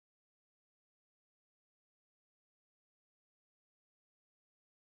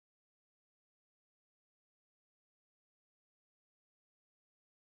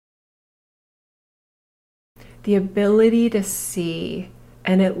the ability to see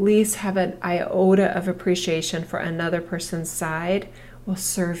and at least have an iota of appreciation for another person's side will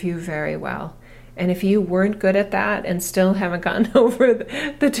serve you very well. And if you weren't good at that and still haven't gotten over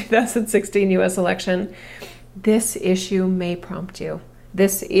the 2016 US election, this issue may prompt you.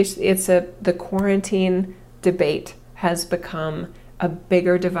 The quarantine debate has become a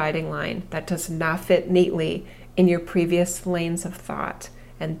bigger dividing line that does not fit neatly in your previous lanes of thought.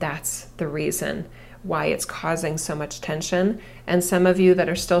 And that's the reason why it's causing so much tension. And some of you that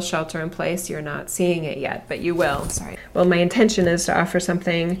are still shelter in place, you're not seeing it yet, but you will. Sorry. Well, my intention is to offer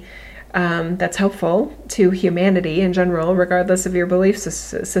something that's helpful to humanity in general, regardless of your belief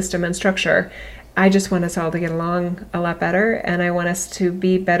system and structure. I just want us all to get along a lot better, and I want us to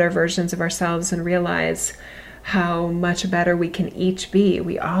be better versions of ourselves and realize how much better we can each be.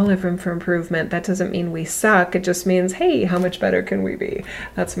 We all have room for improvement. That doesn't mean we suck. It just means, hey, how much better can we be?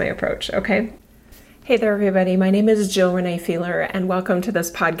 That's my approach, okay? Hey there, everybody. My name is Jill Renee Feeler, and welcome to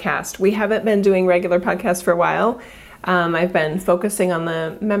this podcast. We haven't been doing regular podcasts for a while. I've been focusing on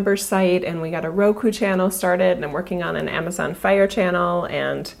the member site, and we got a Roku channel started, and I'm working on an Amazon Fire channel,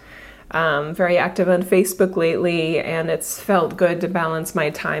 and very active on Facebook lately, and it's felt good to balance my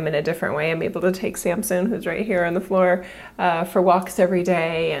time in a different way. I'm able to take Samson, who's right here on the floor, for walks every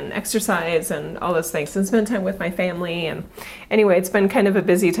day and exercise and all those things, and spend time with my family. And anyway, it's been kind of a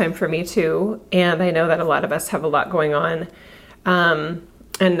busy time for me too, and I know that a lot of us have a lot going on,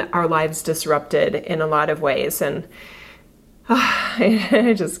 and our lives disrupted in a lot of ways. And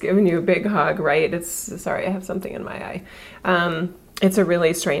I just given you a big hug, right? Sorry, I have something in my eye. It's a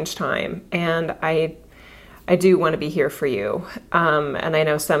really strange time, and I do want to be here for you. And I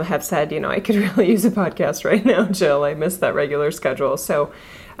know some have said, I could really use a podcast right now, Jill. I miss that regular schedule. So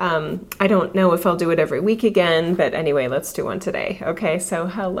I don't know if I'll do it every week again, but anyway, let's do one today. Okay, so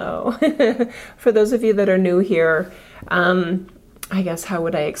hello. For those of you that are new here, I guess how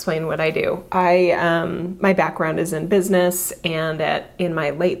would I explain what I do? My background is in business, and in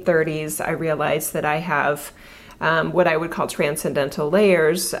my late 30s, I realized that I have what I would call transcendental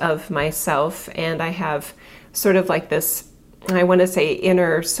layers of myself, and I have sort of like this, I want to say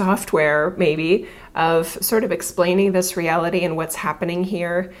inner software maybe, of sort of explaining this reality and what's happening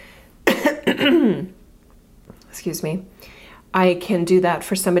here. Excuse me. I can do that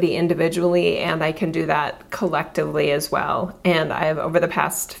for somebody individually, and I can do that collectively as well. And over the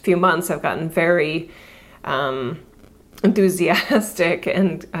past few months, I've gotten very enthusiastic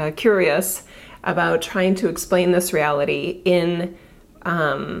and curious about trying to explain this reality in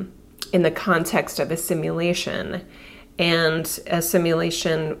the context of a simulation, and a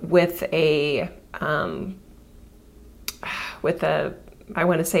simulation with I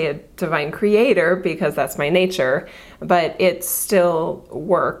want to say a divine creator, because that's my nature, but it still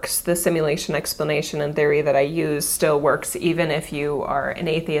works. The simulation explanation and theory that I use still works, even if you are an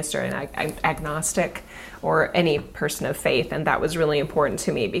atheist or an agnostic or any person of faith. And that was really important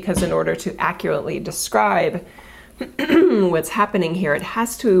to me, because in order to accurately describe what's happening here, it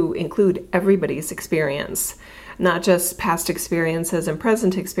has to include everybody's experience, not just past experiences and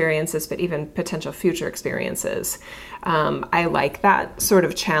present experiences, but even potential future experiences. I like that sort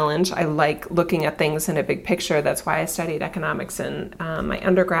of challenge. I like looking at things in a big picture. That's why I studied economics in my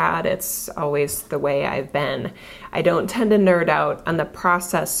undergrad. It's always the way I've been. I don't tend to nerd out on the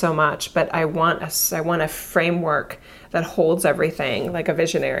process so much, but I want a framework that holds everything, like a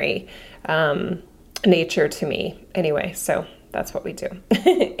visionary nature to me. Anyway, so that's what we do.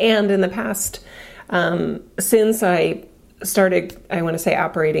 And in the past, since I started, I want to say,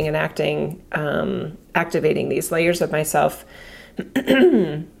 operating and acting, activating these layers of myself,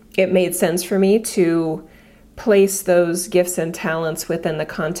 it made sense for me to place those gifts and talents within the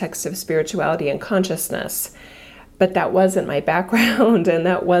context of spirituality and consciousness. But that wasn't my background, and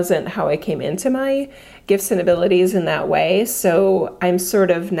that wasn't how I came into my gifts and abilities in that way. So I'm sort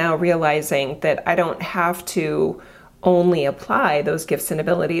of now realizing that I don't have to only apply those gifts and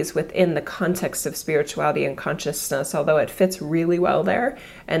abilities within the context of spirituality and consciousness, although it fits really well there.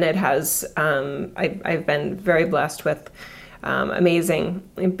 And it has, I've been very blessed with amazing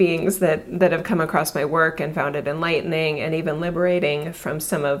beings that have come across my work and found it enlightening and even liberating from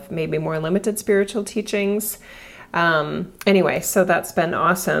some of maybe more limited spiritual teachings. Anyway, so that's been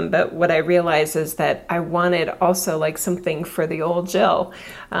awesome. But what I realized is that I wanted also like something for the old Jill,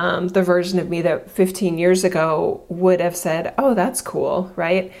 the version of me that 15 years ago would have said, oh, that's cool,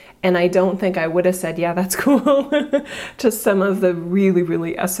 right? And I don't think I would have said, yeah, that's cool, to some of the really,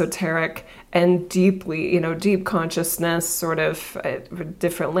 really esoteric and deeply, deep consciousness, sort of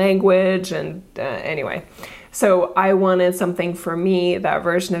different language. And anyway, So I wanted something for me, that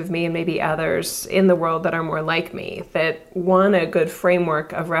version of me, and maybe others in the world that are more like me, that want a good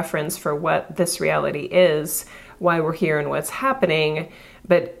framework of reference for what this reality is, why we're here and what's happening,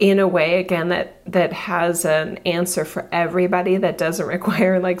 but in a way, again, that has an answer for everybody, that doesn't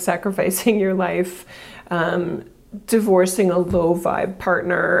require like sacrificing your life, divorcing a low vibe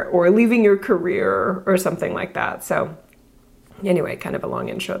partner, or leaving your career or something like that. So anyway, kind of a long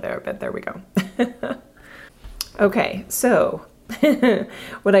intro there, but there we go. Okay, so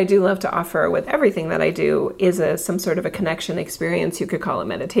what I do love to offer with everything that I do is some sort of a connection experience. You could call it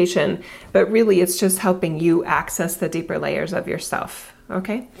meditation, but really it's just helping you access the deeper layers of yourself.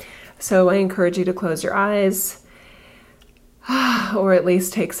 Okay, so I encourage you to close your eyes, or at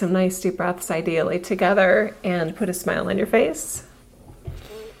least take some nice deep breaths, ideally together, and put a smile on your face.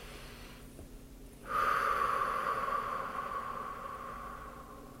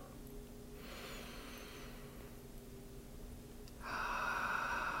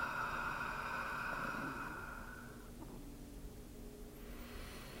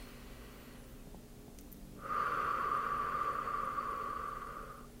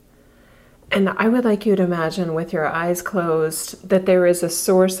 And I would like you to imagine with your eyes closed that there is a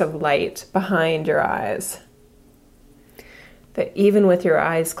source of light behind your eyes. That even with your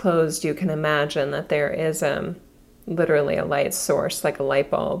eyes closed, you can imagine that there is literally a light source, like a light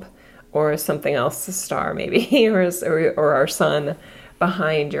bulb or something else, a star maybe, or our sun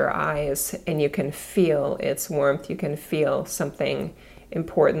behind your eyes. And you can feel its warmth. You can feel something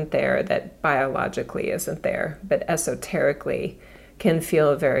important there that biologically isn't there, but esoterically can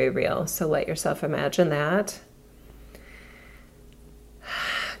feel very real. So let yourself imagine that.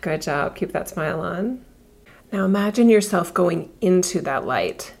 Good job. Keep that smile on. Now imagine yourself going into that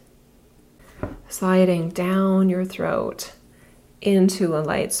light, sliding down your throat into a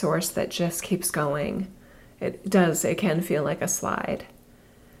light source that just keeps going. It can feel like a slide.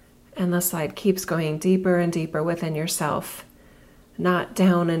 And the slide keeps going deeper and deeper within yourself, not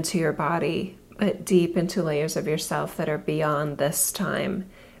down into your body, but deep into layers of yourself that are beyond this time,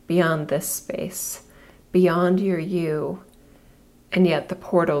 beyond this space, beyond your you, and yet the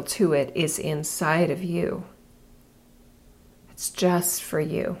portal to it is inside of you. It's just for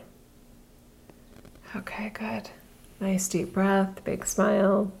you. Okay, good. Nice deep breath, big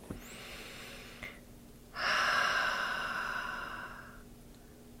smile.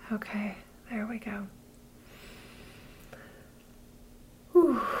 Okay, there we go.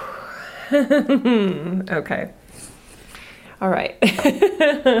 Whew. Okay. All right.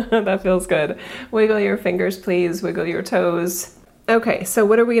 That feels good. Wiggle your fingers, please. Wiggle your toes. Okay. So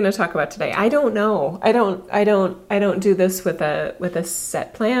what are we going to talk about today? I don't know. I don't do this with a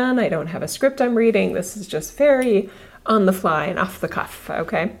set plan. I don't have a script I'm reading. This is just very on the fly and off the cuff.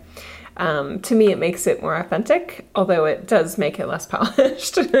 Okay. To me, it makes it more authentic, although it does make it less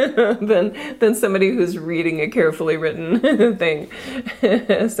polished than somebody who's reading a carefully written thing.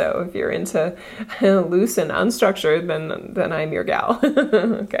 So if you're into loose and unstructured, then I'm your gal.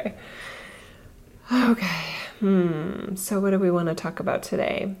 Okay. Okay. So what do we want to talk about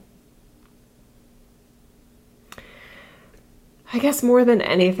today? I guess more than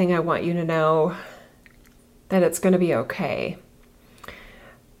anything, I want you to know that it's going to be okay.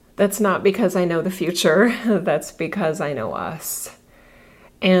 That's not because I know the future. That's because I know us.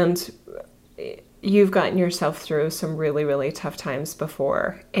 And you've gotten yourself through some really, really tough times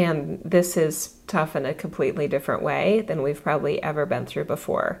before. And this is tough in a completely different way than we've probably ever been through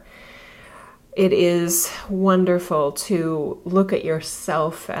before. It is wonderful to look at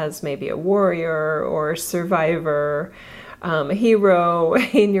yourself as maybe a warrior or survivor, a hero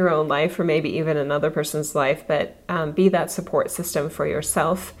in your own life, or maybe even another person's life, but be that support system for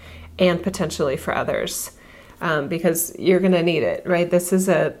yourself and potentially for others, because you're going to need it, right? This is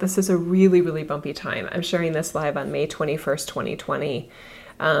a really, really bumpy time. I'm sharing this live on May 21st, 2020.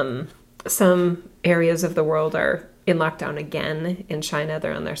 Some areas of the world are in lockdown again. In China,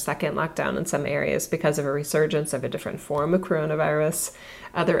 they're on their second lockdown in some areas because of a resurgence of a different form of coronavirus.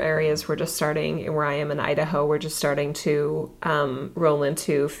 Other areas we're just starting, where I am in Idaho, we're just starting to roll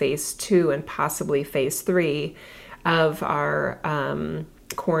into phase 2 and possibly phase 3 of our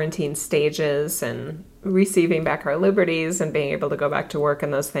quarantine stages and receiving back our liberties and being able to go back to work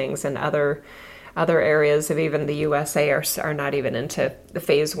and those things. And other areas of even the USA are not even into the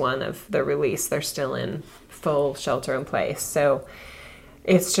phase 1 of the release. They're still in full shelter in place. So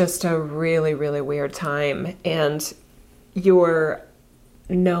it's just a really, really weird time. And you're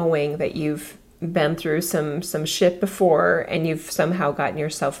knowing that you've been through some shit before and you've somehow gotten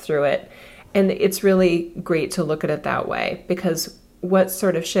yourself through it. And it's really great to look at it that way, because what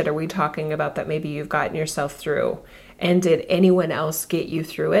sort of shit are we talking about that maybe you've gotten yourself through? And did anyone else get you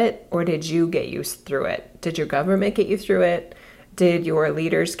through it, or did you get you through it? Did your government get you through it? Did your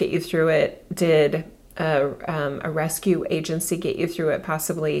leaders get you through it? Did a rescue agency get you through it,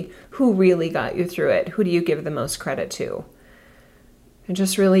 possibly? Who really got you through it? Who do you give the most credit to? And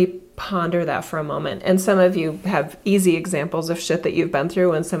just really ponder that for a moment. And some of you have easy examples of shit that you've been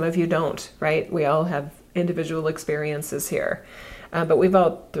through, and some of you don't, right? We all have individual experiences here. But we've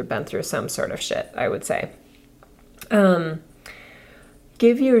all been through some sort of shit, I would say.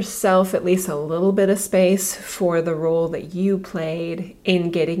 Give yourself at least a little bit of space for the role that you played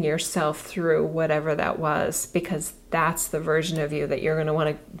in getting yourself through whatever that was, because that's the version of you that you're going to want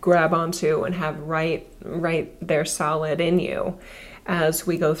to grab onto and have right there solid in you as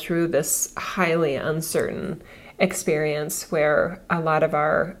we go through this highly uncertain experience where a lot of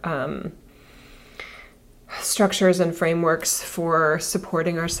our structures and frameworks for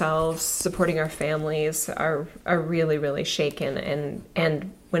supporting ourselves, supporting our families are really, really shaken.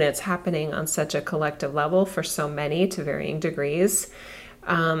 And when it's happening on such a collective level for so many to varying degrees,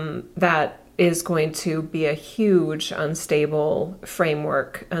 that is going to be a huge unstable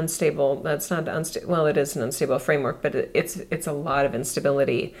framework. That's not unstable. Well, it is an unstable framework, but it's a lot of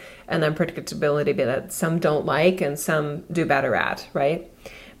instability and unpredictability that some don't like and some do better at, right?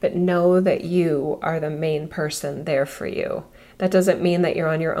 But know that you are the main person there for you. That doesn't mean that you're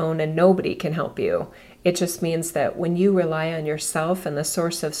on your own and nobody can help you. It just means that when you rely on yourself and the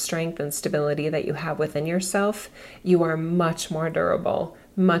source of strength and stability that you have within yourself, you are much more durable,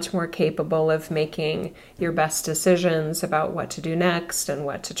 much more capable of making your best decisions about what to do next and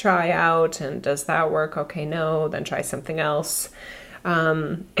what to try out. And does that work? Okay, no, then try something else.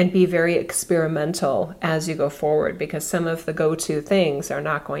 And be very experimental as you go forward, because some of the go-to things are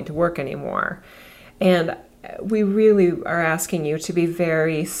not going to work anymore. And we really are asking you to be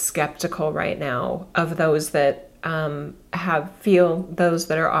very skeptical right now of those that those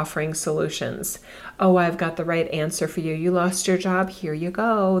that are offering solutions. Oh, I've got the right answer for you. You lost your job. Here you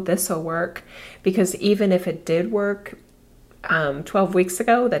go. This will work. Because even if it did work 12 weeks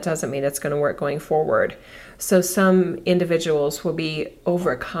ago, that doesn't mean it's going to work going forward. So some individuals will be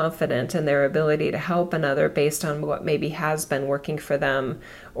overconfident in their ability to help another based on what maybe has been working for them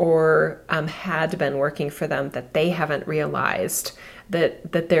or had been working for them that they haven't realized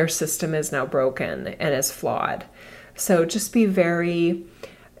that their system is now broken and is flawed. So just be very...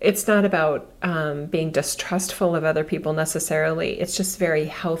 It's not about being distrustful of other people necessarily. It's just very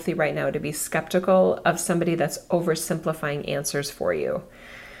healthy right now to be skeptical of somebody that's oversimplifying answers for you.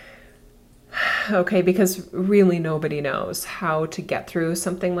 Okay, because really nobody knows how to get through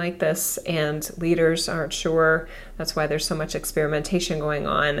something like this, and leaders aren't sure. That's why there's so much experimentation going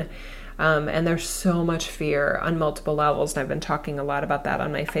on. And there's so much fear on multiple levels. And I've been talking a lot about that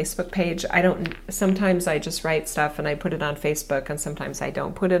on my Facebook page. Sometimes I just write stuff and I put it on Facebook, and sometimes I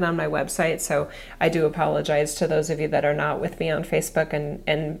don't put it on my website. So I do apologize to those of you that are not with me on Facebook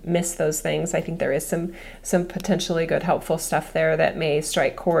and miss those things. I think there is some potentially good, helpful stuff there that may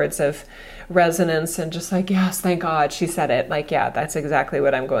strike chords of resonance and just like, yes, thank God she said it. Like, yeah, that's exactly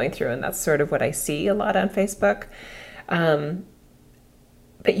what I'm going through. And that's sort of what I see a lot on Facebook.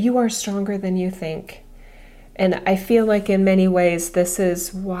 But you are stronger than you think. And I feel like in many ways, this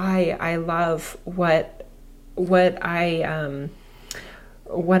is why I love what I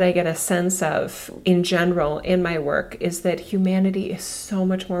get a sense of in general in my work is that humanity is so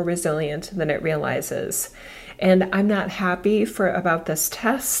much more resilient than it realizes. And I'm not happy about this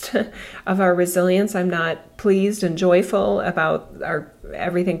test of our resilience. I'm not pleased and joyful about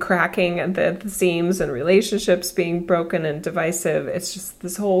everything cracking at the seams and relationships being broken and divisive. It's just,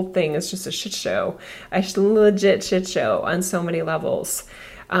 this whole thing is just a shit show, a legit shit show on so many levels.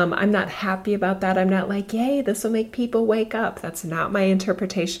 I'm not happy about that. I'm not like, yay, this will make people wake up. That's not my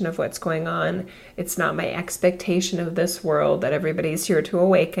interpretation of what's going on. It's not my expectation of this world that everybody's here to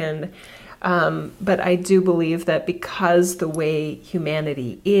awaken. But I do believe that because the way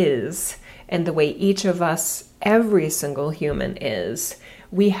humanity is and the way each of us, every single human is,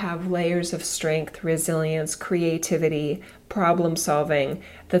 we have layers of strength, resilience, creativity, problem solving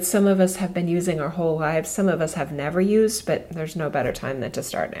that some of us have been using our whole lives. Some of us have never used, but there's no better time than to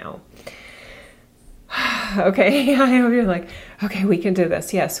start now. Okay, I hope you're like, okay, we can do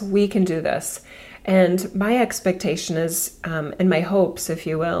this. Yes, we can do this. And my expectation is, and my hopes, if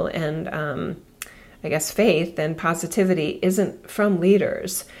you will, and I guess faith and positivity isn't from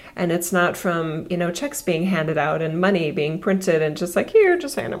leaders. And it's not from, checks being handed out and money being printed and just like, here,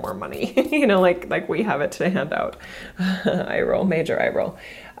 just hand them more money, like we have it to hand out. Eye roll, major eye roll.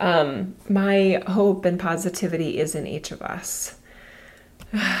 My hope and positivity is in each of us.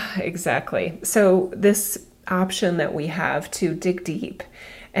 Exactly. So this option that we have to dig deep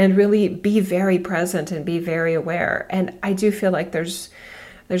and really be very present and be very aware. And I do feel like there's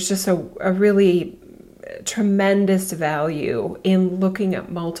just a really tremendous value in looking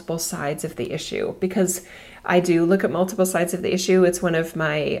at multiple sides of the issue, because I do look at multiple sides of the issue. It's one of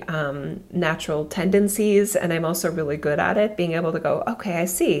my natural tendencies, and I'm also really good at it, being able to go, okay, I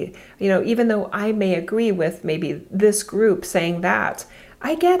see. Even though I may agree with maybe this group saying that,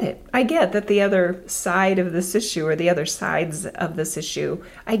 I get it. I get that the other side of this issue, or the other sides of this issue,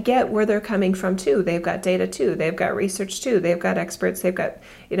 I get where they're coming from too. They've got data too. They've got research too. They've got experts. They've got,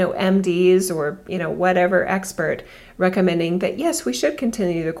 MDs or, whatever expert recommending that, yes, we should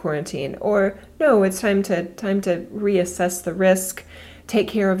continue to quarantine, or no, it's time to reassess the risk, take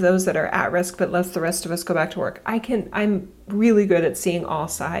care of those that are at risk, but let the rest of us go back to work. I'm really good at seeing all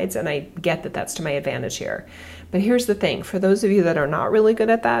sides, and I get that that's to my advantage here. But here's the thing, for those of you that are not really good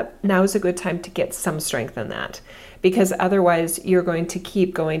at that, now is a good time to get some strength in that, because otherwise you're going to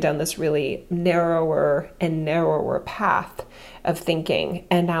keep going down this really narrower and narrower path of thinking,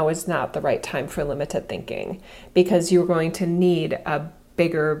 and now is not the right time for limited thinking, because you're going to need a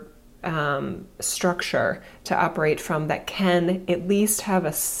bigger structure to operate from that can at least have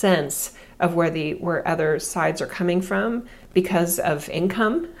a sense of where other sides are coming from, because of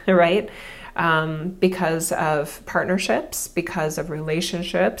income, right? Because of partnerships, because of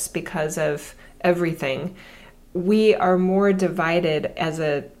relationships, because of everything. We are more divided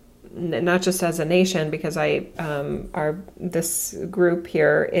not just as a nation, because this group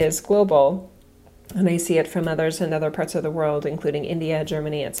here is global, and I see it from others in other parts of the world, including India,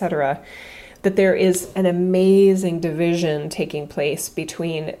 Germany, etc., that there is an amazing division taking place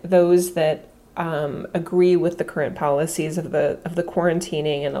between those that agree with the current policies of the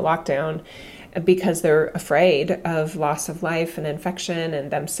quarantining and the lockdown, because they're afraid of loss of life and infection,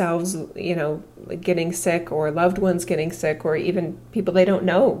 and themselves, getting sick, or loved ones getting sick, or even people they don't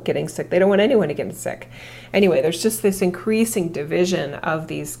know getting sick. They don't want anyone to get sick. Anyway, there's just this increasing division of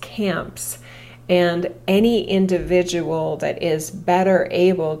these camps. And any individual that is better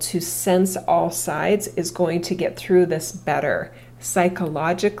able to sense all sides is going to get through this better,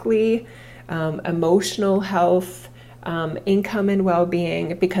 psychologically, emotional health, income and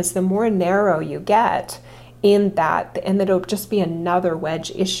well-being, because the more narrow you get in that, and it'll just be another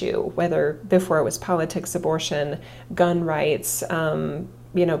wedge issue, whether before it was politics, abortion, gun rights,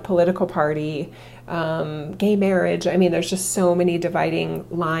 political party, gay marriage. I mean, there's just so many dividing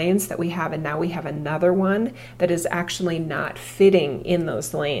lines that we have, and now we have another one that is actually not fitting in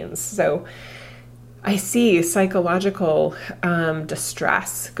those lanes. So I see psychological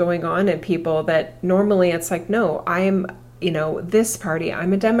distress going on in people that normally it's like, no, I'm, this party,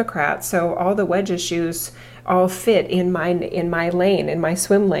 I'm a Democrat, so all the wedge issues all fit in my lane, in my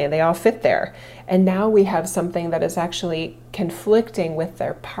swim lane. They all fit there. And now we have something that is actually conflicting with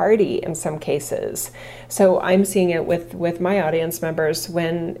their party in some cases. So I'm seeing it with my audience members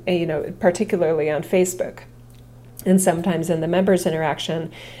when, particularly on Facebook, and sometimes in the members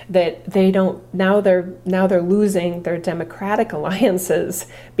interaction, that they don't, now they're losing their Democratic alliances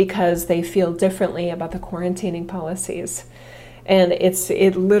because they feel differently about the quarantining policies. And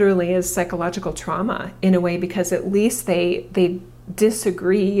it literally is psychological trauma in a way, because at least they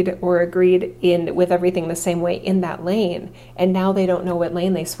disagreed or agreed with everything the same way in that lane, and now they don't know what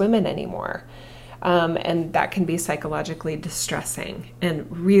lane they swim in anymore. And that can be psychologically distressing and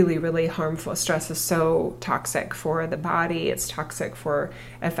really, really harmful. Stress is so toxic for the body. It's toxic for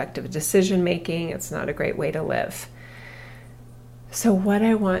effective decision making. It's not a great way to live. So what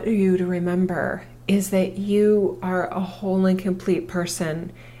I want you to remember is that you are a whole and complete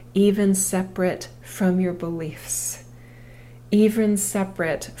person, even separate from your beliefs, even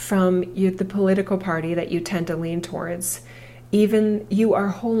separate from the political party that you tend to lean towards. Even you are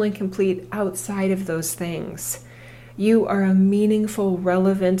whole and complete outside of those things. You are a meaningful,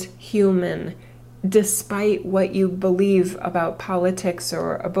 relevant human, despite what you believe about politics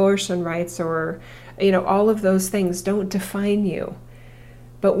or abortion rights, or, all of those things don't define you.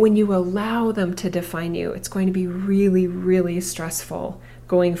 But when you allow them to define you, it's going to be really, really stressful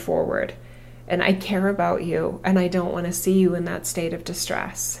going forward. And I care about you, and I don't want to see you in that state of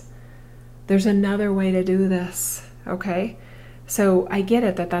distress. There's another way to do this, okay? So I get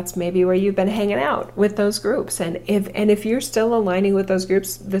it that's maybe where you've been hanging out with those groups. And if you're still aligning with those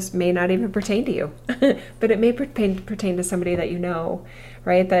groups, this may not even pertain to you, but it may pertain to somebody that you know,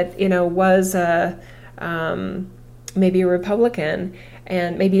 right? That, was maybe you're Republican,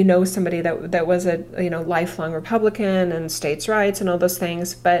 and maybe you know somebody that was a lifelong Republican and states' rights and all those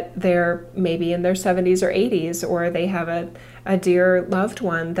things, but they're maybe in their 70s or 80s, or they have a dear loved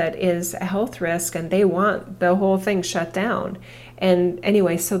one that is a health risk and they want the whole thing shut down. And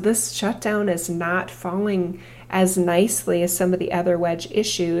anyway, so this shutdown is not falling as nicely as some of the other wedge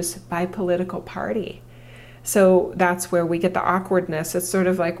issues by political party. So that's where we get the awkwardness. It's sort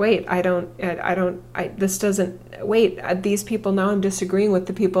of like, wait, these people, now I'm disagreeing with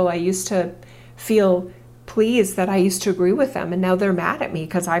the people I used to feel pleased that I used to agree with them. And now they're mad at me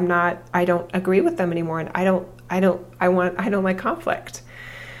because I don't agree with them anymore. And I don't like conflict.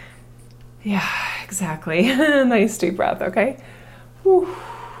 Yeah, exactly. Nice deep breath. Okay. Whew.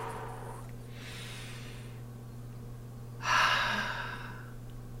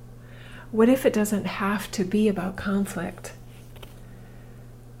 What if it doesn't have to be about conflict?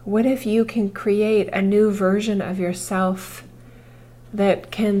 What if you can create a new version of yourself that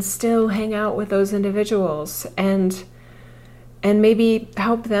can still hang out with those individuals and maybe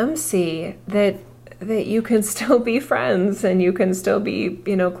help them see that you can still be friends and you can still be,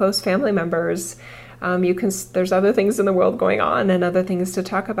 close family members. There's other things in the world going on and other things to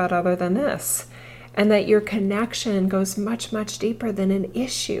talk about other than this. And that your connection goes much, much deeper than an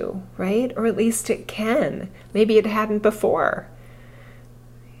issue, right? Or at least it can. Maybe it hadn't before,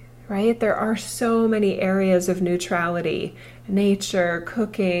 right? There are so many areas of neutrality, nature,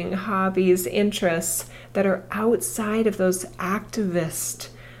 cooking, hobbies, interests that are outside of those activist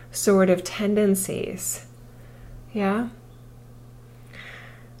sort of tendencies. Yeah?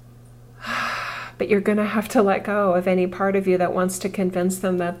 But you're going to have to let go of any part of you that wants to convince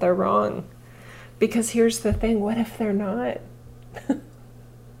them that they're wrong. Because here's the thing, what if they're not?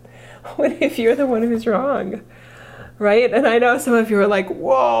 What if you're the one who's wrong? Right? And I know some of you are like,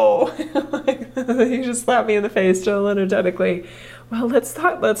 whoa, you just slapped me in the face, Jill, energetically. Well, let's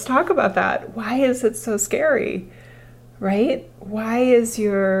talk about that. Why is it so scary? Right? Why is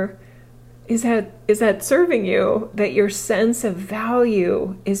that serving you, that your sense of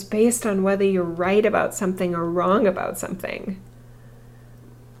value is based on whether you're right about something or wrong about something?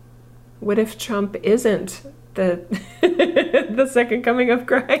 What if Trump isn't the the second coming of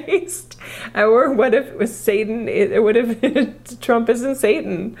Christ? Or what if it was Satan? What if Trump isn't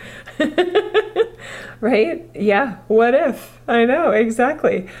Satan? Right? Yeah. What if? I know,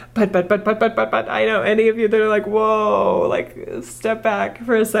 exactly. But I know any of you that are like, whoa, like step back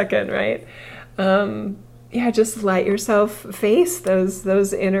for a second, right? Just let yourself face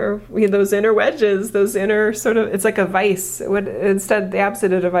those inner wedges, those inner sort of, it's like a vice. Instead, the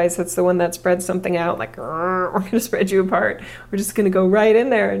opposite of a vice, it's the one that spreads something out, like, we're going to spread you apart. We're just going to go right in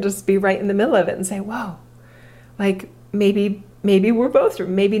there and just be right in the middle of it and say, whoa, like maybe we're both,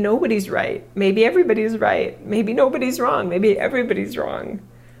 maybe nobody's right. Maybe everybody's right. Maybe nobody's wrong. Maybe everybody's wrong.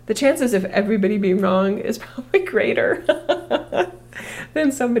 The chances of everybody being wrong is probably greater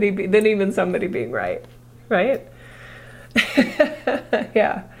than even somebody being right. Right?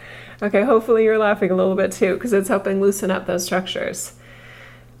 Yeah. Okay, hopefully you're laughing a little bit too, because it's helping loosen up those structures.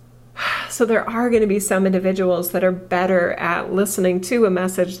 So there are going to be some individuals that are better at listening to a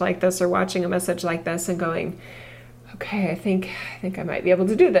message like this or watching a message like this and going, okay, I think I might be able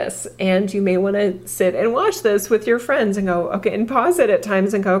to do this. And you may want to sit and watch this with your friends and go, okay, and pause it at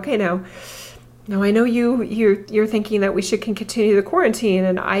times and go, okay, now I know you're thinking that we should continue the quarantine,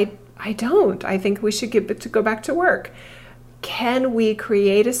 and I don't. I think we should go back to work. Can we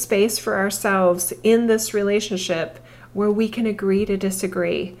create a space for ourselves in this relationship where we can agree to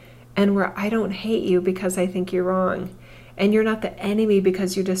disagree, and where I don't hate you because I think you're wrong, and you're not the enemy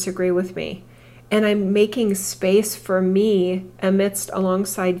because you disagree with me, and I'm making space for me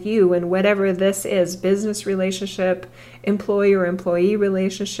alongside you in whatever this is, business relationship, employer-employee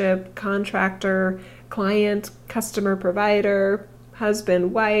relationship, contractor, client, customer, provider,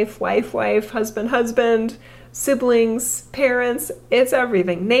 husband, wife, husband, siblings, parents, it's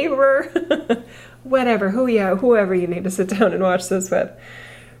everything, neighbor, whatever, whoever you need to sit down and watch this with.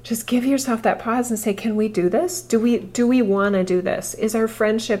 Just give yourself that pause and say, can we do this? Do we want to do this? Is our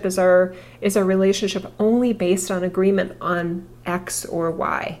friendship, is our relationship only based on agreement on X or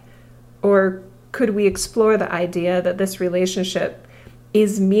Y? Or could we explore the idea that this relationship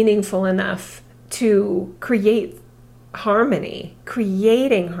is meaningful enough to creating harmony,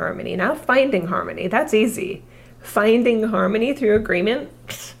 not finding harmony. That's easy. Finding harmony through agreement,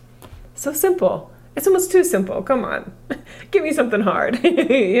 so simple. It's almost too simple. Come on, give me something hard.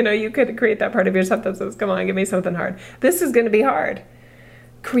 You could create that part of yourself that says, come on, give me something hard. This is going to be hard.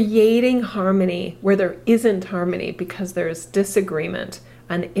 Creating harmony where there isn't harmony because there's disagreement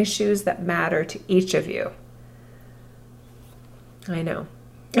on issues that matter to each of you. I know.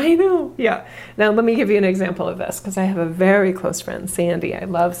 I know. Yeah. Now, let me give you an example of this because I have a very close friend, Sandy. I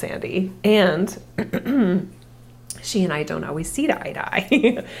love Sandy. And she and I don't always see eye to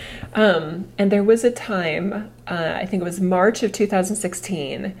eye. And there was a time, I think it was March of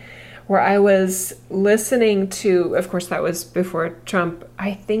 2016, where I was listening to, of course, that was before Trump.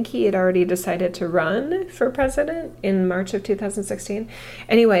 I think he had already decided to run for president in March of 2016.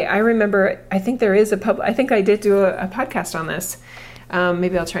 Anyway, I remember, I think there is I think I did do a podcast on this.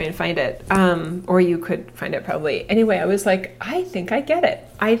 Maybe I'll try and find it. Or you could find it probably. Anyway, I was like, I think I get it.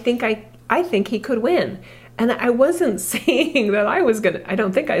 I think he could win. And I wasn't saying that I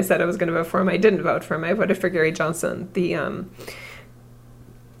don't think I said I was going to vote for him. I didn't vote for him. I voted for Gary Johnson, the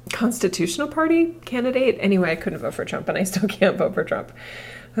Constitutional Party candidate. Anyway, I couldn't vote for Trump, and I still can't vote for Trump.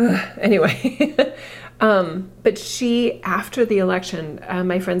 Anyway, but she, after the election,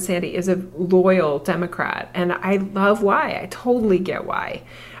 my friend Sandy is a loyal Democrat, and I love why. I totally get why.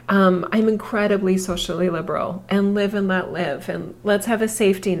 I'm incredibly socially liberal and live and let live, and let's have a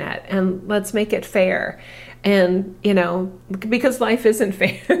safety net, and let's make it fair. And, because life isn't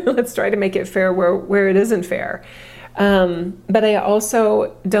fair, let's try to make it fair where it isn't fair. But I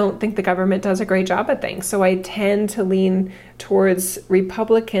also don't think the government does a great job at things. So I tend to lean towards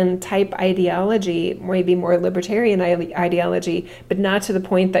Republican type ideology, maybe more libertarian ideology, but not to the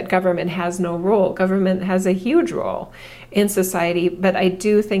point that government has no role. Government has a huge role in society, but I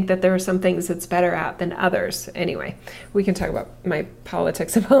do think that there are some things it's better at than others. Anyway, we can talk about my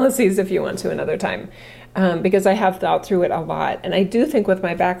politics and policies if you want to another time. Because I have thought through it a lot. And I do think with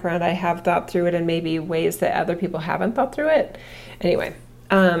my background, I have thought through it in maybe ways that other people haven't thought through it. Anyway,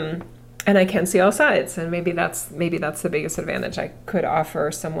 and I can see all sides. And maybe that's the biggest advantage I could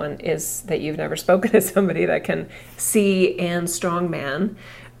offer someone, is that you've never spoken to somebody that can see and strong man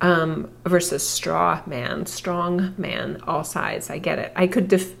versus strong man, all sides. I get it.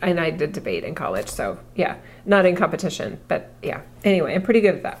 And I did debate in college. So yeah, not in competition, but yeah. Anyway, I'm pretty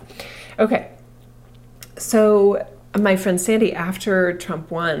good at that. Okay. So my friend Sandy, after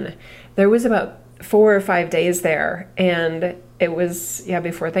Trump won, there was about 4 or 5 days there, and it was,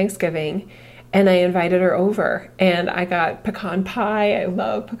 before Thanksgiving, and I invited her over, and I got pecan pie. I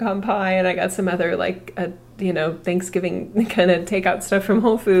love pecan pie, and I got some other Thanksgiving kind of takeout stuff from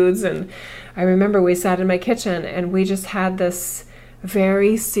Whole Foods, and I remember we sat in my kitchen, and we just had this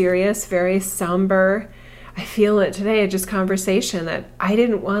very serious, very somber, I feel it today, just conversation that I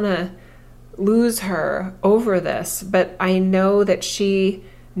didn't want to lose her over this, but I know that she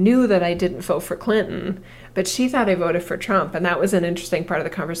knew that I didn't vote for Clinton, but she thought I voted for Trump, and that was an interesting part of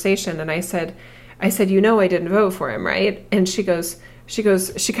the conversation. And I said, I didn't vote for him, right? And she goes,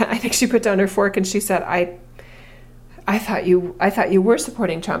 I think she put down her fork and she said, I thought you were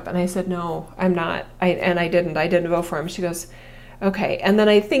supporting Trump. And I said, no, I'm not. I didn't vote for him. She goes, okay. And then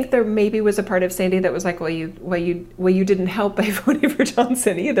I think there maybe was a part of Sandy that was like, well, you didn't help by voting for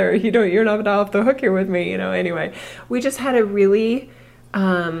Johnson either. You're not off the hook here with me, Anyway, we just had a really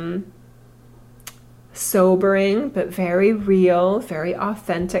sobering but very real, very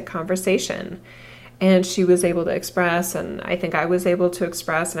authentic conversation. And she was able to express, and I think I was able to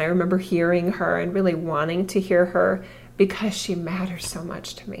express, and I remember hearing her and really wanting to hear her because she matters so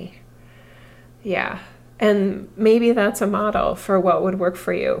much to me. Yeah. And maybe that's a model for what would work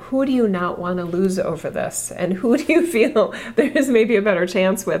for you. Who do you not want to lose over this? And who do you feel there is maybe a better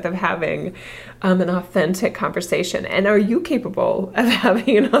chance with of having an authentic conversation? And are you capable of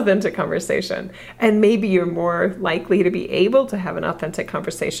having an authentic conversation? And maybe you're more likely to be able to have an authentic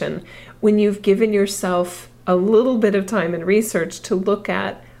conversation when you've given yourself a little bit of time and research to look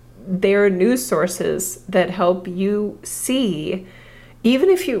at their news sources that help you see.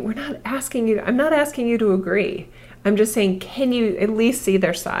 Even if I'm not asking you to agree. I'm just saying, can you at least see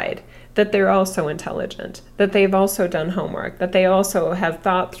their side? That they're also intelligent, that they've also done homework, that they also have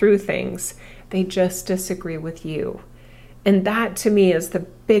thought through things. They just disagree with you. And that to me is the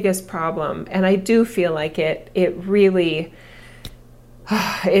biggest problem. And I do feel like the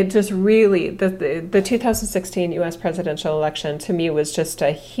 2016 US presidential election to me was just a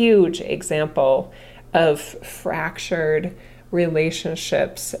huge example of fractured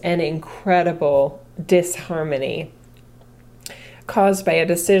relationships and incredible disharmony caused by a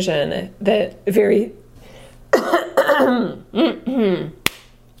decision that very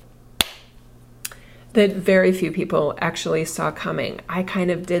few people actually saw coming. I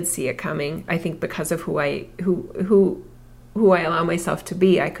kind of did see it coming. I think because of who I allow myself to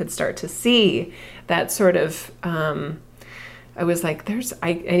be, I could start to see that sort of I was like,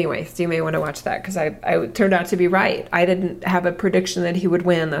 anyway, so you may want to watch that because I turned out to be right. I didn't have a prediction that he would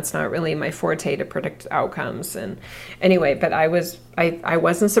win. That's not really my forte to predict outcomes. And anyway, but I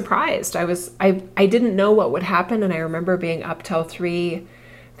wasn't surprised. I didn't know what would happen. And I remember being up till 3, I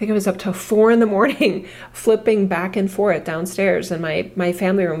think it was up till 4 in the morning, flipping back and forth downstairs in my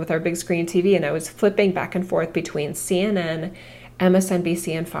family room with our big screen TV. And I was flipping back and forth between CNN,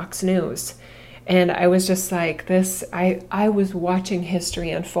 MSNBC, and Fox News. And I was just like this, I was watching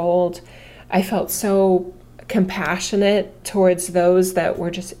history unfold. I felt so compassionate towards those that were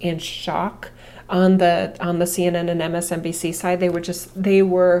just in shock on the CNN and MSNBC side. They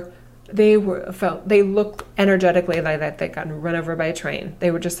looked energetically like that they'd gotten run over by a train. They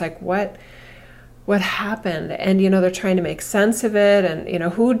were just like, what happened? And, they're trying to make sense of it. And,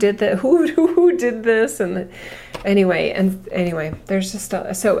 who did that? Who did this? And anyway, there's just,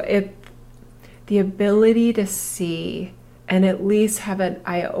 the ability to see and at least have an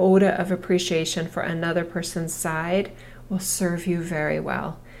iota of appreciation for another person's side will serve you very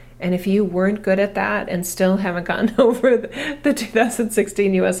well. And if you weren't good at that and still haven't gotten over the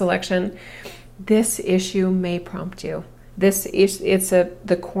 2016 US election, this issue may prompt you.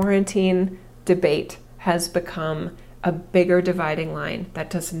 The quarantine debate has become a bigger dividing line that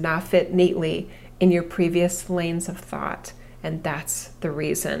does not fit neatly in your previous lanes of thought. And that's the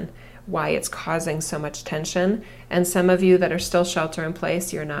reason why it's causing so much tension. And some of you that are still shelter in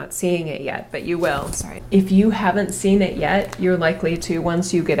place, you're not seeing it yet, but you will. Sorry. If you haven't seen it yet, you're likely to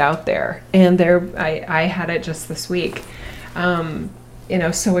once you get out there. And I had it just this week.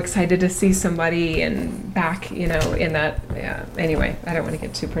 So excited to see somebody and back, in that, yeah. Anyway, I don't want to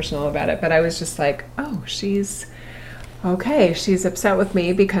get too personal about it, but I was just like, oh, she's upset with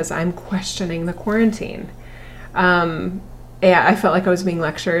me because I'm questioning the quarantine. Yeah, I felt like I was being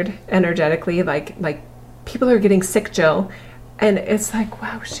lectured energetically, like people are getting sick, Jill. And it's like,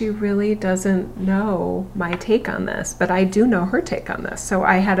 wow, she really doesn't know my take on this, but I do know her take on this. So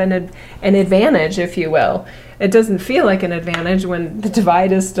I had an advantage, if you will. It doesn't feel like an advantage when the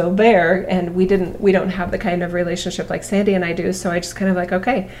divide is still there, and we don't have the kind of relationship like Sandy and I do. So I just kind of like,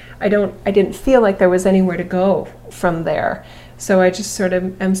 okay, I didn't feel like there was anywhere to go from there. So I just sort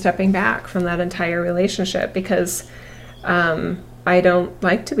of am stepping back from that entire relationship because I don't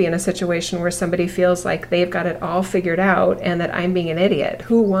like to be in a situation where somebody feels like they've got it all figured out and that I'm being an idiot.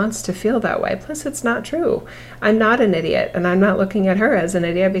 Who wants to feel that way? Plus, it's not true. I'm not an idiot, and I'm not looking at her as an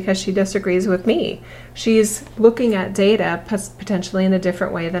idiot because she disagrees with me. She's looking at data potentially in a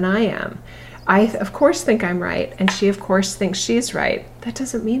different way than I am. I, of course, think I'm right, and she, of course, thinks she's right. That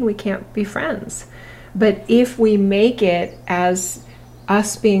doesn't mean we can't be friends. But if we make it as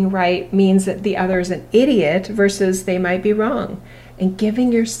us being right means that the other is an idiot versus they might be wrong, and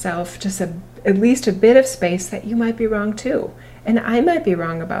giving yourself just at least a bit of space that you might be wrong too. And I might be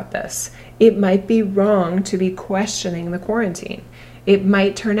wrong about this. It might be wrong to be questioning the quarantine. It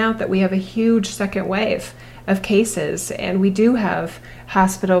might turn out that we have a huge second wave of cases, and we do have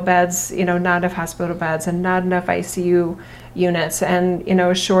hospital beds, not enough hospital beds and not enough ICU units, and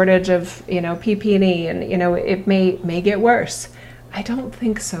a shortage of PP&E, and it may get worse. I don't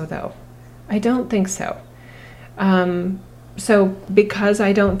think so, though. I don't think so. So because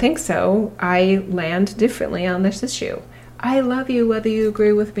I don't think so, I land differently on this issue. I love you whether you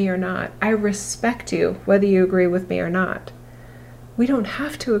agree with me or not. I respect you whether you agree with me or not. We don't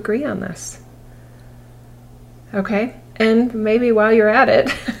have to agree on this. Okay? And maybe while you're at it,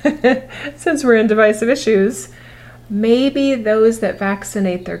 since we're in divisive issues, maybe those that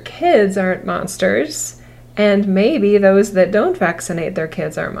vaccinate their kids aren't monsters, and maybe those that don't vaccinate their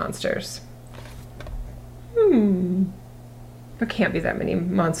kids are monsters. There can't be that many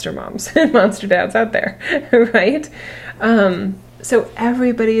monster moms and monster dads out there, right? So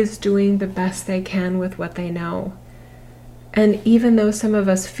everybody is doing the best they can with what they know. And even though some of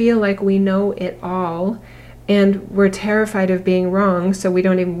us feel like we know it all, and we're terrified of being wrong, so we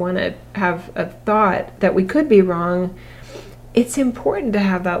don't even want to have a thought that we could be wrong, it's important to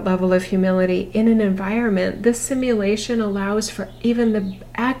have that level of humility in an environment. This simulation allows for even the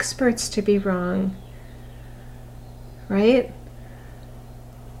experts to be wrong, right?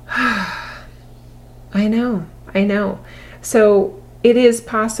 I know. So it is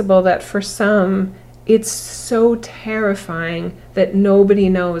possible that for some, it's so terrifying that nobody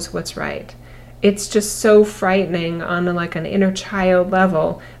knows what's right. It's just so frightening on like an inner child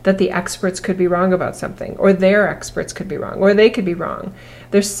level that the experts could be wrong about something, or their experts could be wrong, or they could be wrong.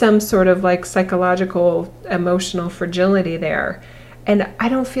 There's some sort of like psychological, emotional fragility there. And I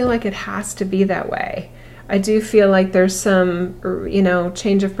don't feel like it has to be that way. I do feel like there's some,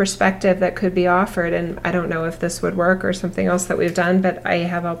 change of perspective that could be offered. And I don't know if this would work or something else that we've done, but I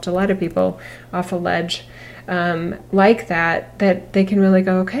have helped a lot of people off a ledge like that they can really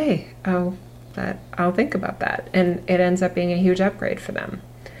go, okay, I'll think about that. And it ends up being a huge upgrade for them.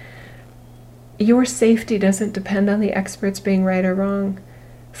 Your safety doesn't depend on the experts being right or wrong.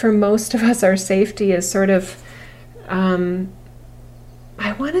 For most of us, our safety is sort of,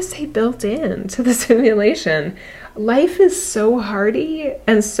 I want to say, built in to the simulation. Life is so hardy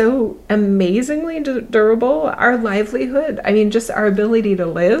and so amazingly durable. Our livelihood, I mean, just our ability to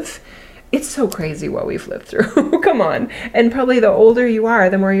live, it's so crazy what we've lived through. Come on. And probably the older you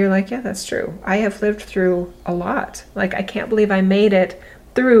are, the more you're like, yeah, that's true. I have lived through a lot. Like, I can't believe I made it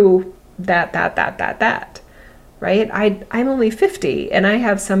through that, right? I'm only 50 and I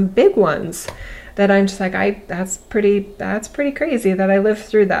have some big ones that I'm just like, that's pretty crazy that I lived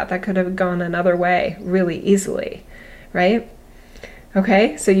through that. That could have gone another way really easily, right?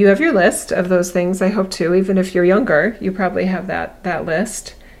 Okay, so you have your list of those things, I hope too. Even if you're younger, you probably have that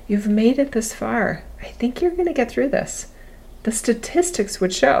list. You've made it this far. I think you're going to get through this. The statistics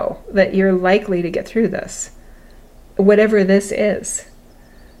would show that you're likely to get through this, whatever this is.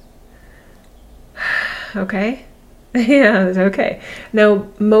 Okay? Yeah, okay. Now,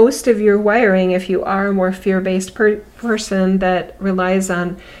 most of your wiring, if you are a more fear-based person that relies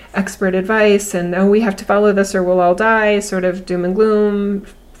on expert advice and, oh, we have to follow this or we'll all die, sort of doom and gloom,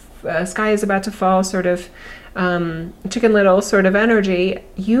 sky is about to fall, sort of Chicken Little sort of energy,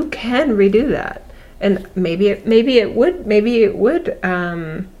 you can redo that. And maybe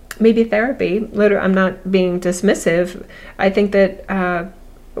therapy, literally, I'm not being dismissive. I think that,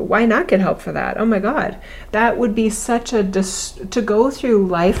 why not get help for that? Oh my God, that would be such a, to go through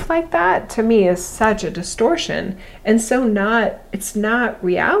life like that, to me, is such a distortion. And so it's not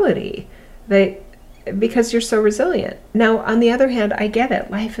reality, because you're so resilient. Now, on the other hand, I get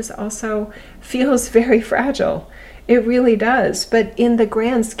it. Life feels very fragile. It really does. But in the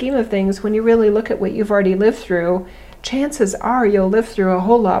grand scheme of things, when you really look at what you've already lived through, chances are you'll live through a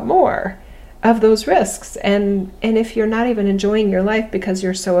whole lot more of those risks. And if you're not even enjoying your life because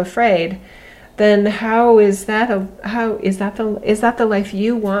you're so afraid, then is that the life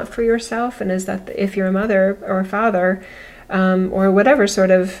you want for yourself? And is that, if you're a mother or a father, or whatever sort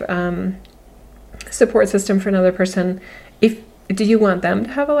of support system for another person, do you want them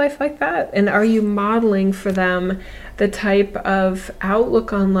to have a life like that? And are you modeling for them the type of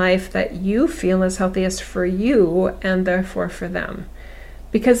outlook on life that you feel is healthiest for you and therefore for them?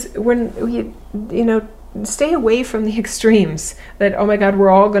 Because stay away from the extremes that, oh my God, we're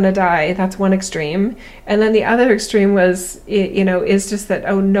all going to die. That's one extreme. And then the other extreme is just that,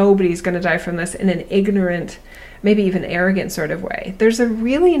 oh, nobody's going to die from this, in an ignorant, maybe even arrogant sort of way. There's a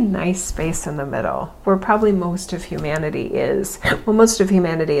really nice space in the middle where probably most of humanity is. Well, most of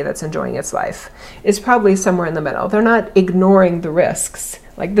humanity that's enjoying its life is probably somewhere in the middle. They're not ignoring the risks,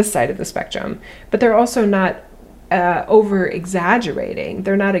 like this side of the spectrum, but they're also not over exaggerating.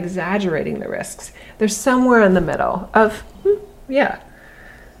 They're not exaggerating the risks. They're somewhere in the middle of, yeah.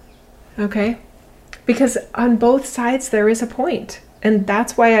 Okay? Because on both sides there is a point. And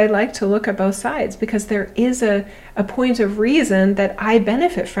that's why I like to look at both sides, because there is a point of reason that I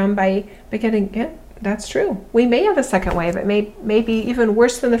benefit from by getting, yeah, that's true. We may have a second wave. It may be even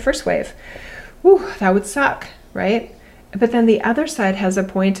worse than the first wave. Whew, that would suck, right? But then the other side has a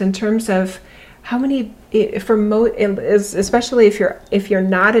point in terms of how many, especially if you're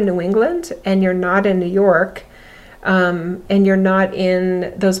not in New England and you're not in New York, and you're not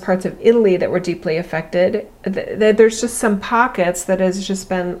in those parts of Italy that were deeply affected, there's just some pockets that has just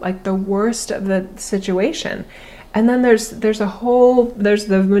been like the worst of the situation. And then there's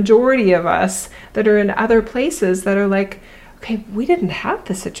the majority of us that are in other places that are like, okay, we didn't have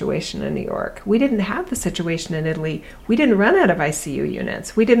the situation in New York. We didn't have the situation in Italy. We didn't run out of ICU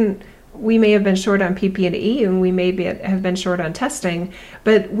units. We may have been short on PPE and we may have been short on testing,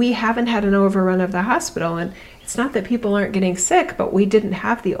 but we haven't had an overrun of the hospital. And it's not that people aren't getting sick, but we didn't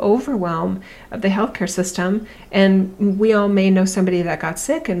have the overwhelm of the healthcare system. And we all may know somebody that got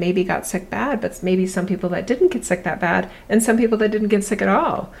sick and maybe got sick bad, but maybe some people that didn't get sick that bad and some people that didn't get sick at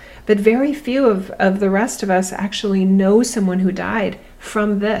all. But very few of the rest of us actually know someone who died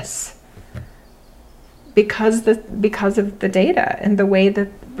from this, because of the data and the way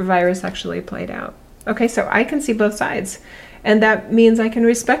that the virus actually played out. Okay, so I can see both sides, and that means I can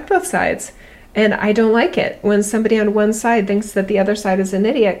respect both sides. And I don't like it when somebody on one side thinks that the other side is an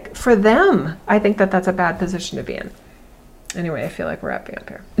idiot. For them, I think that that's a bad position to be in. Anyway, I feel like we're wrapping up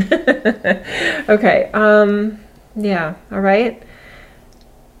here. Okay, yeah, all right.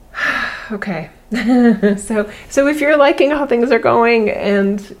 Okay, So if you're liking how things are going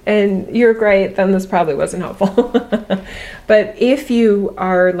and you're great, then this probably wasn't helpful. But if you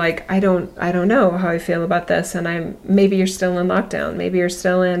are like, I don't know how I feel about this, and maybe you're still in lockdown, maybe you're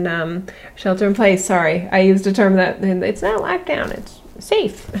still in shelter in place. Sorry, I used a term that it's not lockdown, it's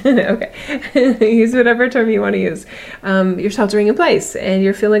safe. Okay. Use whatever term you want to use. You're sheltering in place and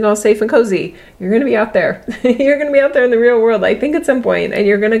you're feeling all safe and cozy. You're going to be out there. You're going to be out there in the real world, I think, at some point, and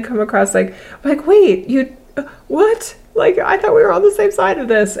you're going to come across like, wait, what? Like, I thought we were on the same side of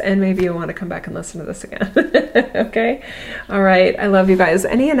this, and maybe you'll want to come back and listen to this again. Okay. All right. I love you guys.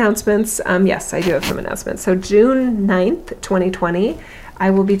 Any announcements? Yes, I do have some announcements. So June 9th, 2020, I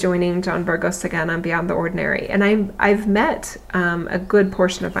will be joining John Burgos again on Beyond the Ordinary. And I've met a good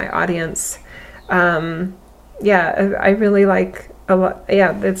portion of my audience. Yeah, I really like a lot.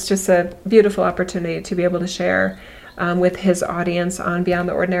 Yeah, it's just a beautiful opportunity to be able to share with his audience on Beyond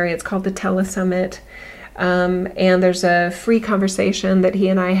the Ordinary. It's called the Telesummit. And there's a free conversation that he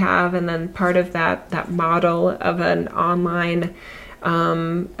and I have. And then part of that model of an online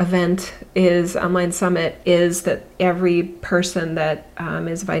online summit is that every person that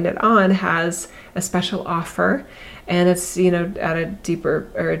is invited on has a special offer, and it's at a deeper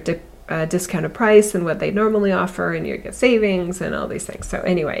or a discounted price than what they normally offer, and you get savings and all these things. So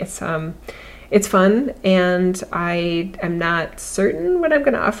anyway, it's fun, and I am not certain what I'm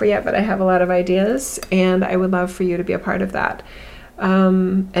going to offer yet, but I have a lot of ideas, and I would love for you to be a part of that.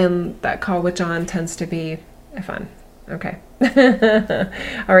 And that call with John tends to be fun. Okay.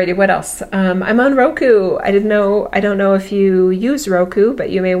 Alrighty, what else? I'm on Roku. I don't know if you use Roku, but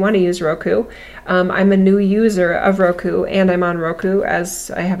you may want to use Roku. I'm a new user of Roku, and I'm on Roku,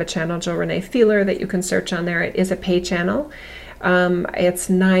 as I have a channel, Jill Renee Feeler, that you can search on there. It is a pay channel. It's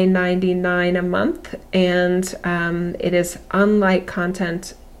 $9.99 a month, and it is unlike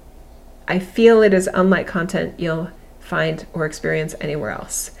content. I feel it is unlike content you'll find or experience anywhere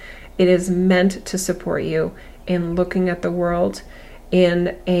else. It is meant to support you in looking at the world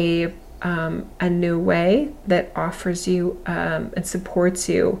in a new way that offers you and supports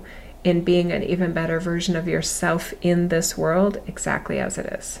you in being an even better version of yourself in this world, exactly as it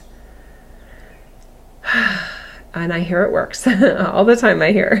is. And I hear it works all the time.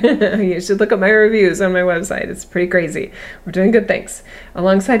 I hear you should look at my reviews on my website. It's pretty crazy. We're doing good things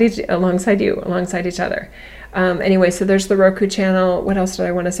alongside each other. Anyway, so there's the Roku channel. What else did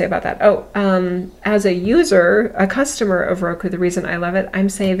I want to say about that? As a user, a customer of Roku, the reason I love it, I'm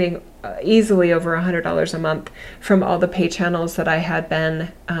saving easily over $100 a month from all the pay channels that I had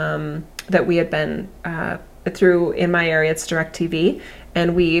been, that we had been through in my area. It's DirecTV,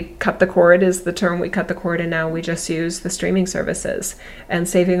 and we cut the cord is the term. We cut the cord, and now we just use the streaming services, and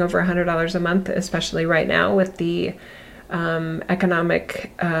saving over $100 a month, especially right now with the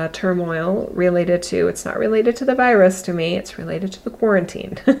economic turmoil related to, it's not related to the virus to me, it's related to the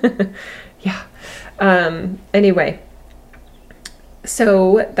quarantine. Yeah. Anyway,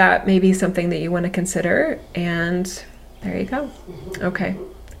 so that may be something that you want to consider, and there you go. Okay.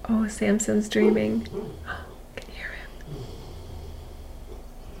 Oh, Samson's dreaming. Oh, can you hear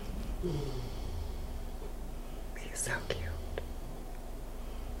him? He's so cute.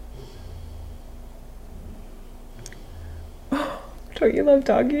 Don't you love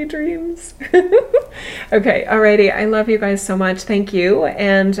doggy dreams? Okay, alrighty. I love you guys so much. Thank you.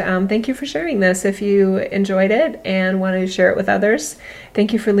 And thank you for sharing this. If you enjoyed it and want to share it with others,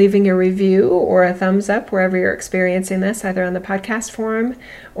 thank you for leaving a review or a thumbs up wherever you're experiencing this, either on the podcast forum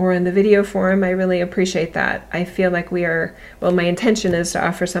or in the video forum. I really appreciate that. I feel like my intention is to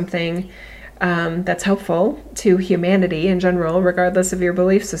offer something that's helpful to humanity in general, regardless of your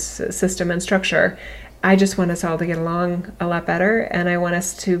belief system and structure. I just want us all to get along a lot better, and I want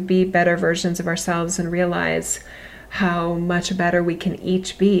us to be better versions of ourselves and realize how much better we can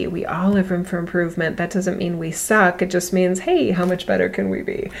each be. We all have room for improvement. That doesn't mean we suck. It just means, hey, how much better can we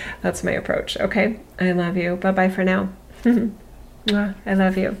be? That's my approach. Okay? I love you. Bye-bye for now. I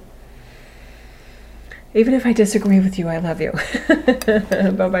love you. Even if I disagree with you, I love you.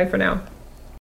 Bye-bye for now.